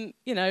can,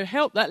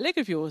 help that leg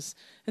of yours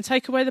and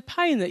take away the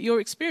pain that you're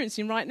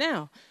experiencing right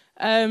now.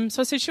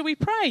 So I said, shall we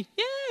pray?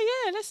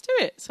 Yeah, let's do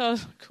it. So I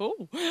was like,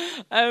 cool.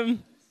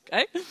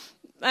 Okay.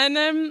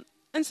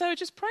 And so I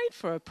just prayed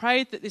for her,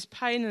 prayed that this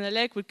pain in her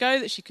leg would go,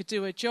 that she could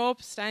do her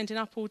job, standing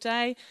up all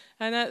day,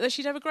 and that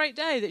she'd have a great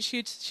day, that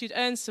she'd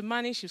earn some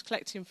money. She was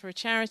collecting for a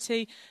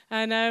charity.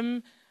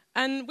 And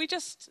we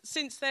just,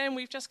 since then,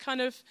 we've just kind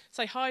of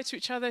say hi to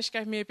each other. She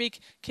gave me a big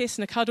kiss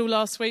and a cuddle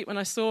last week when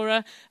I saw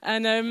her.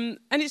 And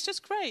it's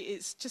just great.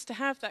 It's just to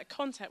have that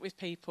contact with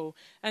people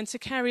and to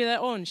carry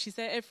that on. She's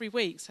there every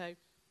week, so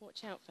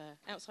watch out for her.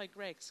 Outside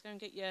Greggs, go and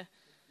get your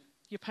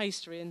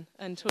pastry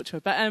and talk to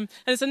her. But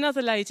there's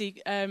another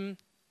lady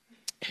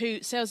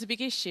who sells a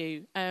big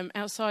issue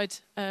outside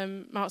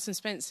Marks and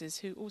Spencer's,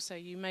 who also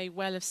you may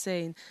well have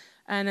seen.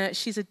 And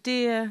she's a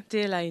dear,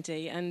 dear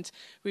lady. And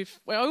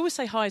I always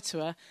say hi to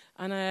her.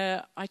 And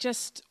I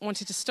just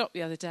wanted to stop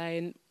the other day,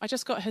 and I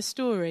just got her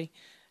story.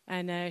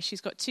 And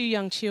she's got 2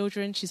 young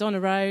children. She's on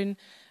her own.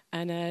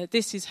 And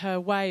this is her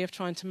way of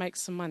trying to make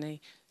some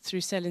money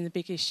through selling the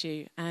big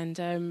issue.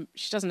 And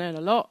she doesn't earn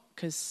a lot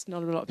because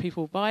not a lot of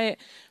people buy it.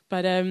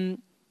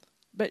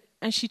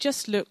 And she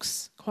just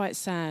looks quite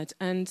sad.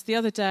 And the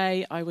other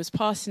day I was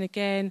passing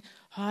again.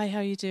 Hi, how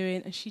are you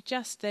doing? And she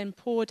just then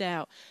poured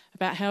out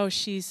about how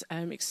she's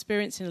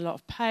experiencing a lot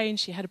of pain.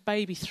 She had a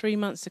baby 3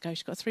 months ago.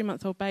 She's got a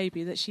 3-month-old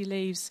baby that she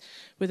leaves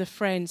with a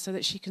friend so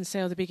that she can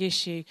sell the big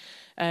issue.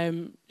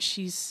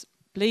 She's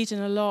bleeding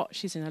a lot.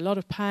 She's in a lot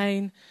of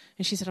pain.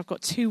 And she said, I've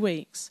got 2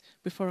 weeks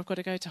before I've got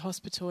to go to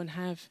hospital and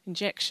have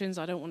injections.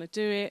 I don't want to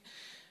do it.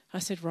 I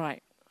said,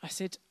 right. I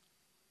said,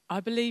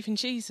 I believe in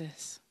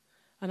Jesus.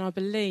 And I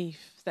believe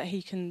that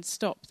he can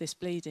stop this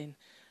bleeding.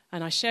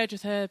 And I shared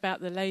with her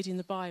about the lady in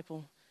the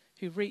Bible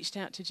who reached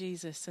out to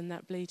Jesus and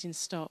that bleeding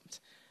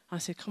stopped. I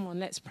said, come on,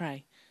 let's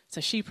pray.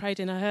 So she prayed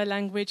in her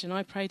language and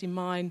I prayed in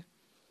mine.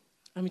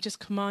 And we just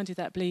commanded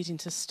that bleeding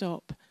to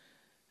stop.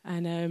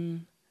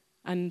 And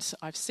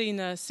I've seen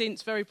her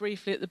since very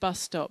briefly at the bus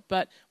stop.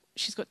 But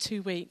she's got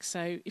 2 weeks.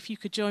 So if you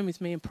could join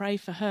with me and pray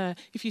for her.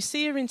 If you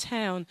see her in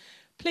town,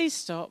 please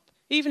stop.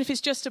 Even if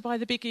it's just to buy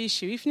the big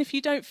issue, even if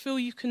you don't feel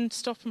you can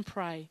stop and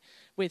pray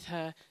with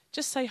her,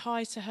 just say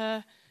hi to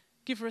her,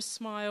 give her a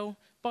smile,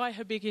 buy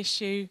her big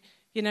issue.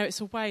 You know,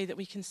 it's a way that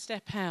we can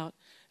step out.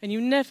 And you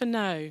never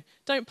know.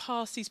 Don't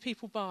pass these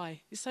people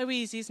by. It's so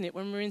easy, isn't it,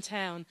 when we're in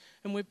town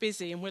and we're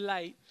busy and we're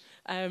late.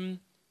 But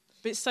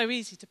it's so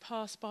easy to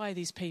pass by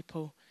these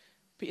people.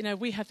 But, you know,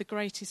 we have the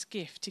greatest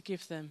gift to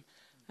give them.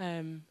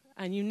 And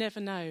you never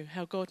know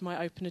how God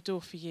might open a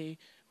door for you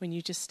when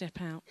you just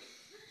step out.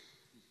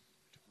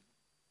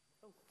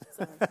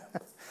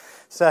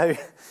 So,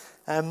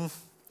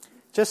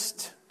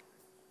 just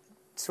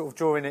sort of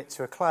drawing it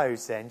to a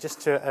close then,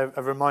 just a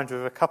reminder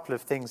of a couple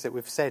of things that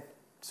we've said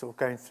sort of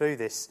going through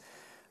this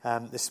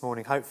this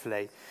morning,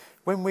 hopefully.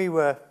 When we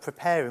were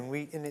preparing,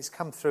 and it's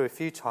come through a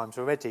few times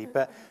already,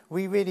 but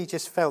we really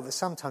just felt that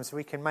sometimes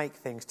we can make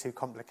things too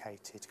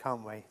complicated,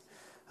 can't we?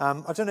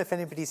 I don't know if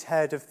anybody's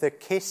heard of the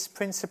KISS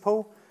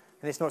principle,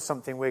 and it's not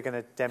something we're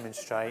going to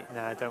demonstrate.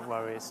 No, don't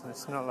worry,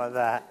 it's not like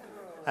that.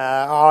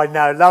 Oh,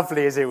 no,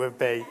 lovely as it would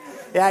be.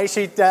 It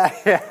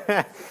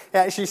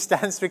actually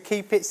stands for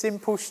Keep It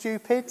Simple,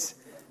 Stupid.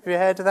 Have you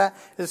heard of that?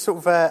 It's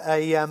sort of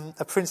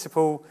a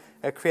principle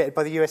created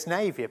by the US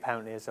Navy,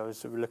 apparently, as I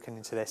was looking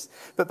into this.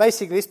 But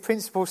basically, this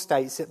principle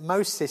states that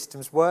most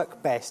systems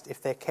work best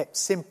if they're kept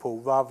simple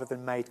rather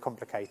than made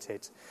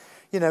complicated.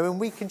 You know,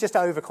 and we can just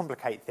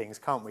overcomplicate things,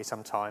 can't we,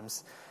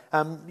 sometimes?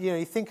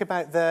 You think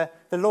about the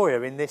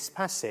lawyer in this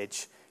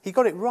passage. He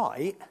got it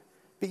right,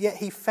 but yet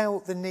he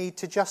felt the need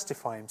to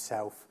justify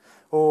himself.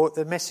 Or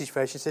the Message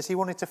version says he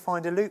wanted to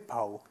find a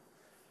loophole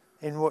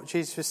in what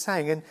Jesus was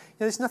saying. And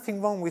there's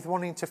nothing wrong with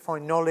wanting to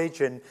find knowledge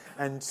and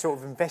sort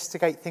of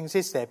investigate things,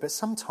 is there? But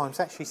sometimes,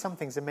 actually, some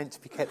things are meant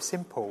to be kept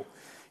simple.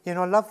 I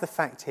love the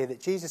fact here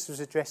that Jesus was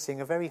addressing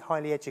a very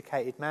highly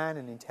educated man,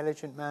 an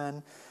intelligent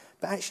man,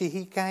 but actually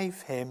he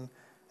gave him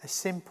a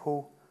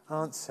simple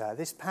answer.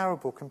 This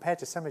parable, compared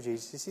to some of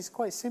Jesus, is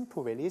quite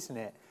simple, really, isn't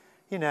it?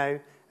 A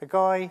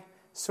guy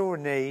saw a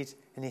need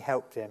and he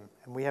helped him.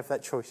 And we have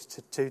that choice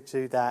to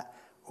do that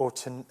or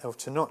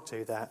to not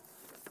do that.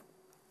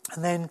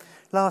 And then,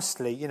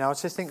 lastly, I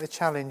just think the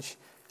challenge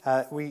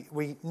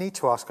we need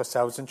to ask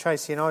ourselves, and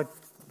Tracy and I,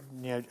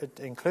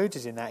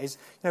 included in that, is,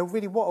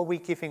 really what are we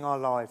giving our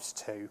lives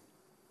to?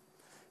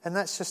 And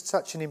that's just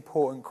such an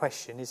important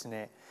question, isn't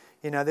it?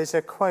 There's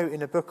a quote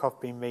in a book I've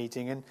been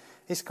reading, and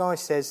this guy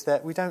says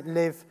that we don't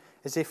live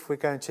as if we're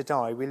going to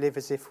die, we live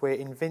as if we're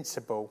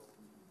invincible.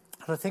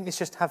 And I think it's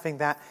just having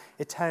that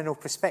eternal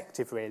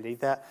perspective, really,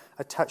 that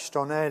I touched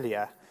on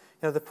earlier.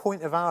 The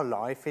point of our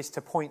life is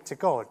to point to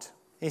God,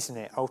 isn't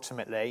it,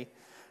 ultimately?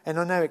 And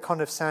I know it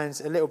kind of sounds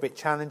a little bit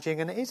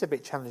challenging, and it is a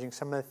bit challenging,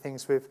 some of the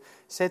things we've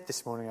said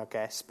this morning, I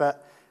guess.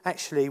 But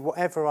actually,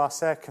 whatever our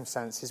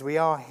circumstances, we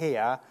are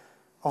here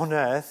on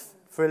earth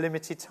for a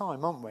limited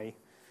time, aren't we?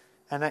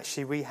 And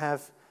actually, we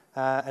have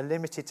a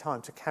limited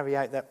time to carry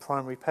out that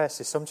primary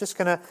purpose. So I'm just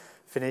going to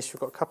finish, we've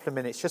got a couple of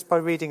minutes, just by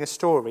reading a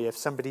story of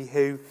somebody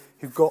who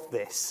got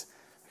this.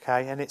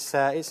 Okay, and it's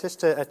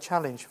just a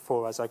challenge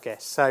for us, I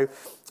guess. So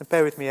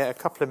bear with me a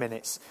couple of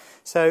minutes.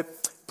 So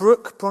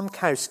Brooke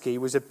Bronkowski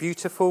was a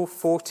beautiful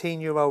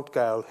 14-year-old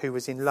girl who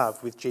was in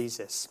love with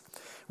Jesus.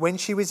 When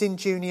she was in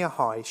junior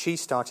high, she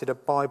started a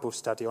Bible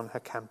study on her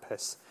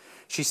campus.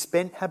 She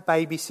spent her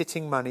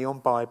babysitting money on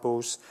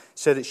Bibles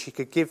so that she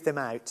could give them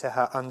out to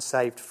her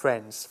unsaved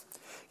friends.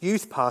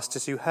 Youth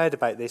pastors who heard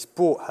about this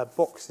brought her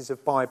boxes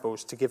of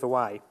Bibles to give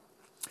away.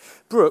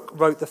 Brooke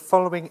wrote the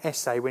following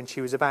essay when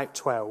she was about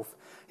 12.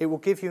 It will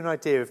give you an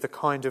idea of the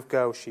kind of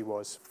girl she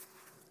was.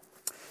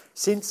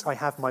 Since I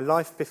Have My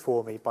Life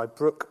Before Me by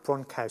Brooke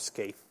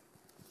Bronkowski.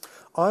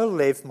 I'll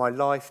live my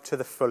life to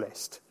the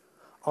fullest.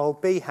 I'll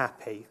be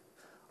happy.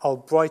 I'll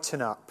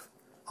brighten up.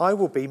 I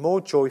will be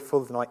more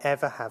joyful than I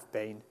ever have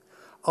been.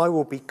 I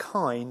will be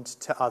kind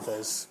to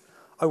others.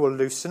 I will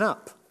loosen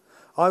up.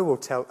 I will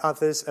tell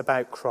others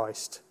about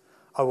Christ.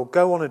 I will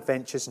go on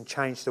adventures and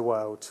change the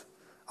world.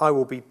 I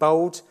will be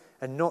bold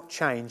and not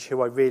change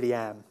who I really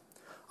am.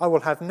 I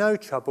will have no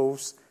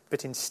troubles,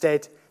 but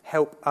instead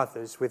help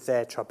others with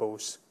their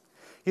troubles.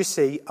 You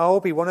see, I will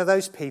be one of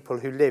those people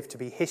who live to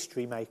be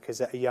history makers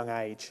at a young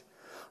age.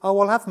 I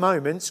will have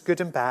moments,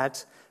 good and bad,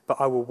 but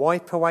I will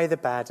wipe away the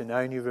bad and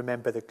only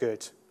remember the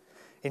good.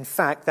 In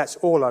fact, that's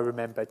all I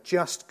remember,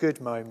 just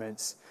good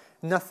moments.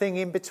 Nothing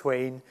in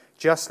between,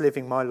 just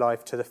living my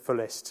life to the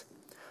fullest.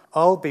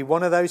 I'll be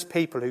one of those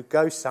people who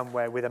go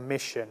somewhere with a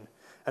mission,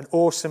 an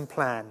awesome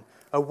plan,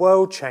 a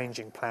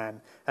world-changing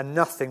plan, and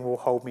nothing will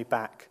hold me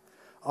back.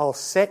 I'll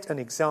set an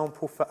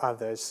example for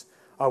others.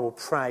 I will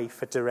pray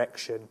for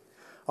direction.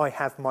 I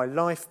have my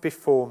life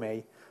before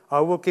me.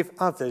 I will give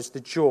others the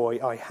joy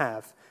I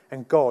have,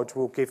 and God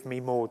will give me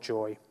more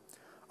joy.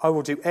 I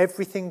will do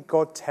everything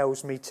God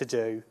tells me to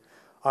do.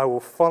 I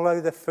will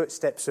follow the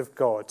footsteps of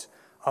God.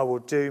 I will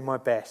do my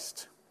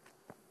best.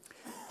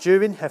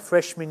 During her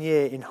freshman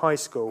year in high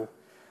school,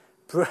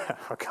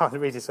 I can't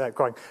read this without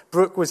crying.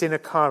 Brooke was in a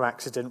car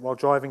accident while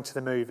driving to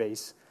the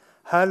movies.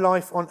 Her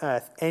life on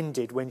earth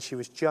ended when she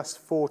was just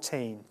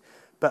 14,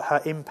 but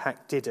her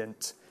impact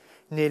didn't.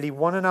 nearly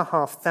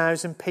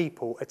 1,500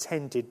 people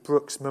attended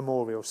Brooke's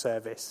memorial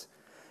service.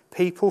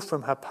 People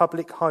from her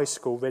public high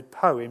school read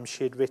poems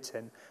she had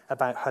written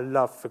about her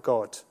love for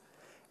God.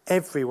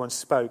 Everyone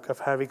spoke of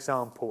her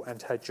example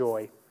and her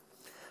joy.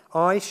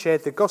 I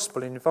shared the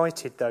gospel and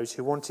invited those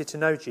who wanted to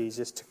know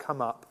Jesus to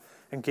come up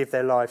and give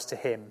their lives to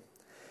him.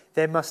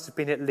 There must have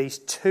been at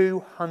least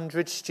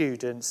 200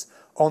 students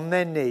on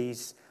their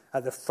knees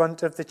at the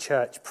front of the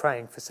church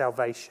praying for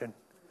salvation.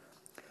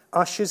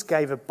 Ushers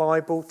gave a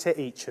Bible to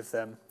each of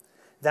them.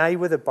 They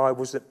were the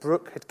Bibles that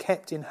Brooke had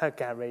kept in her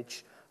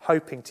garage,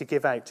 hoping to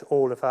give out to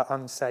all of her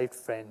unsaved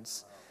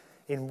friends.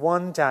 In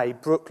one day,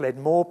 Brooke led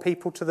more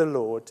people to the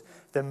Lord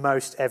than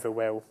most ever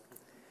will.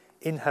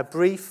 In her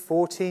brief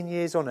 14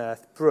 years on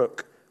earth,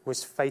 Brooke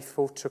was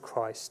faithful to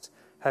Christ.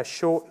 Her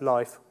short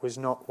life was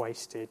not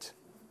wasted.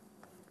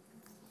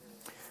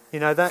 You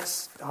know,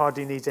 that's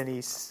hardly needs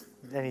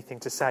anything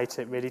to say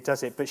to it, really,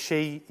 does it? But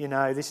she, you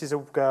know, this is a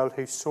girl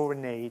who saw a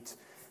need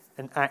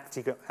and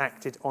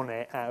acted on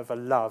it out of a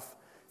love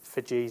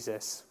for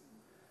Jesus.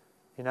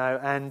 You know,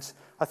 and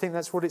I think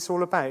that's what it's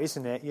all about,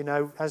 isn't it? You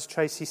know, as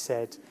Tracy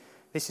said,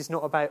 this is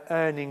not about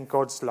earning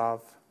God's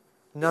love.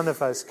 None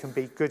of us can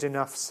be good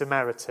enough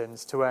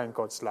Samaritans to earn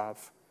God's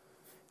love.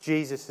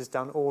 Jesus has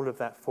done all of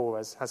that for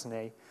us, hasn't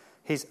he?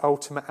 His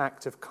ultimate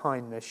act of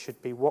kindness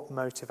should be what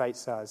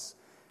motivates us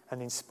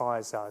and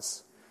inspires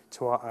us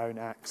to our own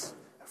acts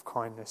of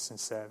kindness and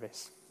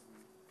service.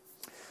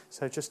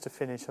 So just to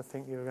finish, I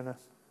think you were going to...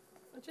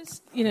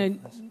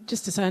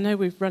 Just to say, I know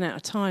we've run out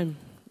of time,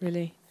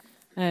 really.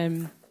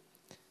 But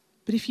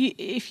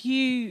if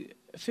you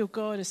feel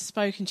God has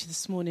spoken to you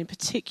this morning,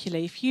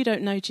 particularly if you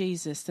don't know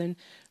Jesus, then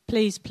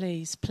please,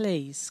 please,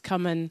 please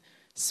come and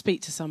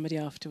speak to somebody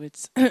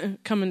afterwards.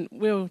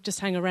 We'll just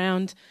hang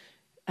around.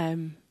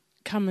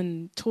 Come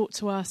and talk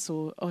to us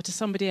or to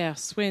somebody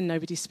else. We're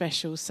nobody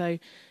special, so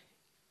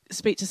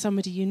speak to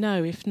somebody you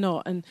know, if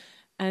not.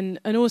 And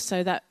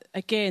also that,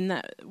 again,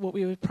 that what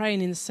we were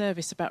praying in the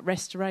service about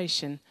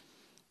restoration.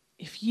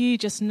 If you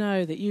just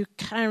know that you're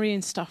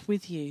carrying stuff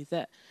with you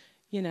that,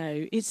 you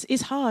know,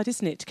 it's hard,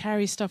 isn't it, to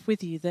carry stuff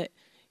with you that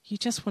you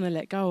just want to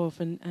let go of,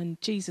 and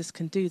Jesus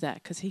can do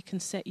that because he can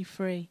set you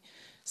free.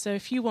 So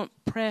if you want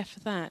prayer for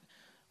that,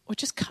 or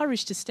just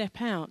courage to step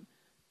out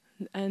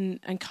and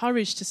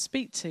courage to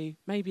speak to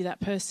maybe that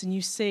person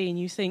you see and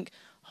you think,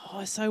 oh,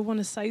 I so want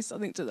to say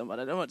something to them, I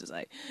don't know what to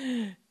say.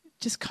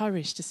 Just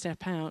courage to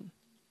step out.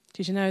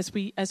 Because, you know,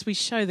 as we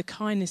show the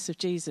kindness of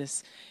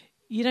Jesus,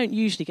 you don't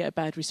usually get a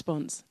bad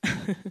response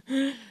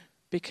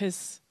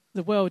because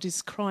the world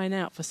is crying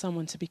out for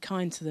someone to be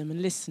kind to them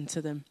and listen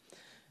to them,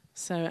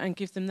 and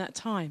give them that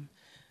time.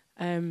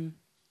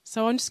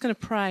 So I'm just going to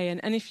pray,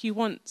 and if you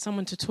want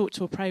someone to talk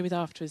to or pray with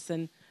afterwards,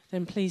 then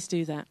please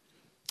do that.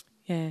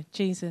 Yeah,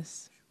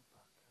 Jesus,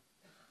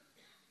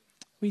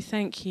 we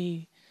thank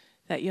you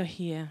that you're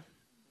here.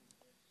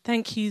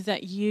 Thank you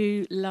that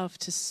you love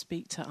to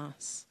speak to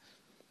us.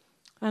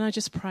 And I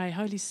just pray,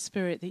 Holy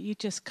Spirit, that you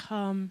just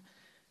come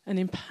and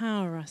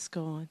empower us,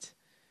 God,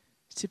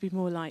 to be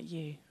more like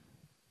you.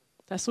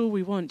 That's all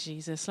we want,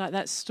 Jesus. Like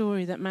that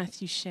story that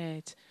Matthew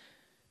shared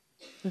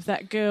of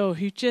that girl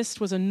who just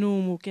was a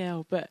normal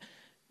girl, but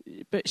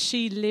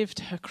she lived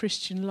her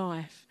Christian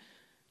life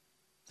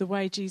the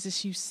way,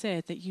 Jesus, you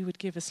said that you would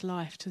give us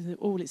life to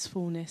all its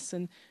fullness.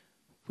 And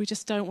we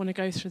just don't want to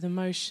go through the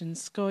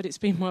motions. God, it's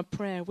been my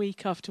prayer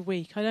week after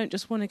week. I don't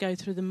just want to go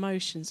through the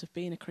motions of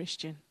being a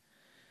Christian,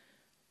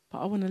 but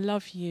I want to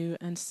love you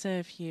and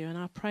serve you. And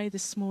I pray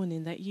this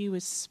morning that you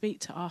would speak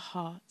to our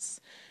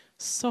hearts,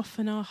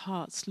 soften our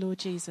hearts, Lord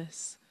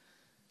Jesus.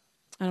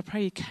 And I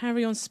pray you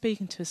carry on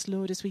speaking to us,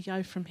 Lord, as we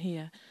go from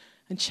here,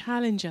 and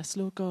challenge us,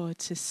 Lord God,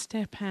 to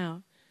step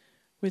out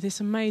with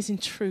this amazing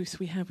truth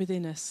we have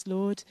within us,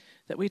 Lord,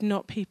 that we'd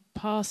not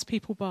pass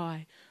people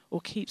by or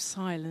keep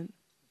silent.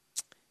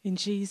 In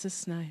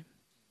Jesus' name,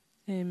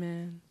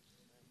 amen.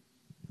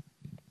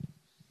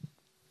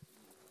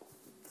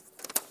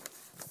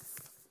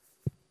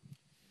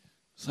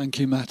 Thank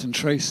you, Matt and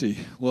Tracy.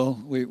 Well,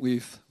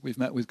 we've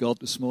met with God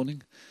this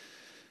morning.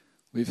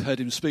 We've heard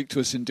him speak to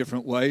us in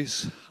different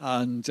ways,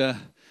 and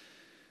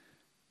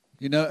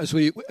as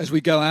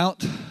we go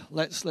out,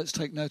 let's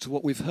take note of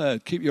what we've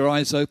heard. Keep your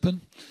eyes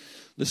open,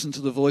 listen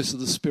to the voice of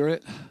the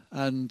Spirit,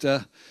 and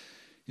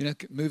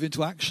move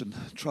into action.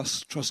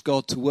 Trust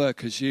God to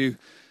work as you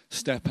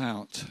step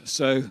out.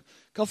 So,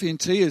 coffee and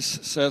tea is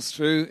served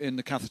through in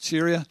the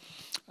cafeteria.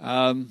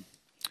 Have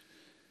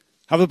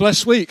a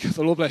blessed week.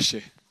 The Lord bless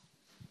you.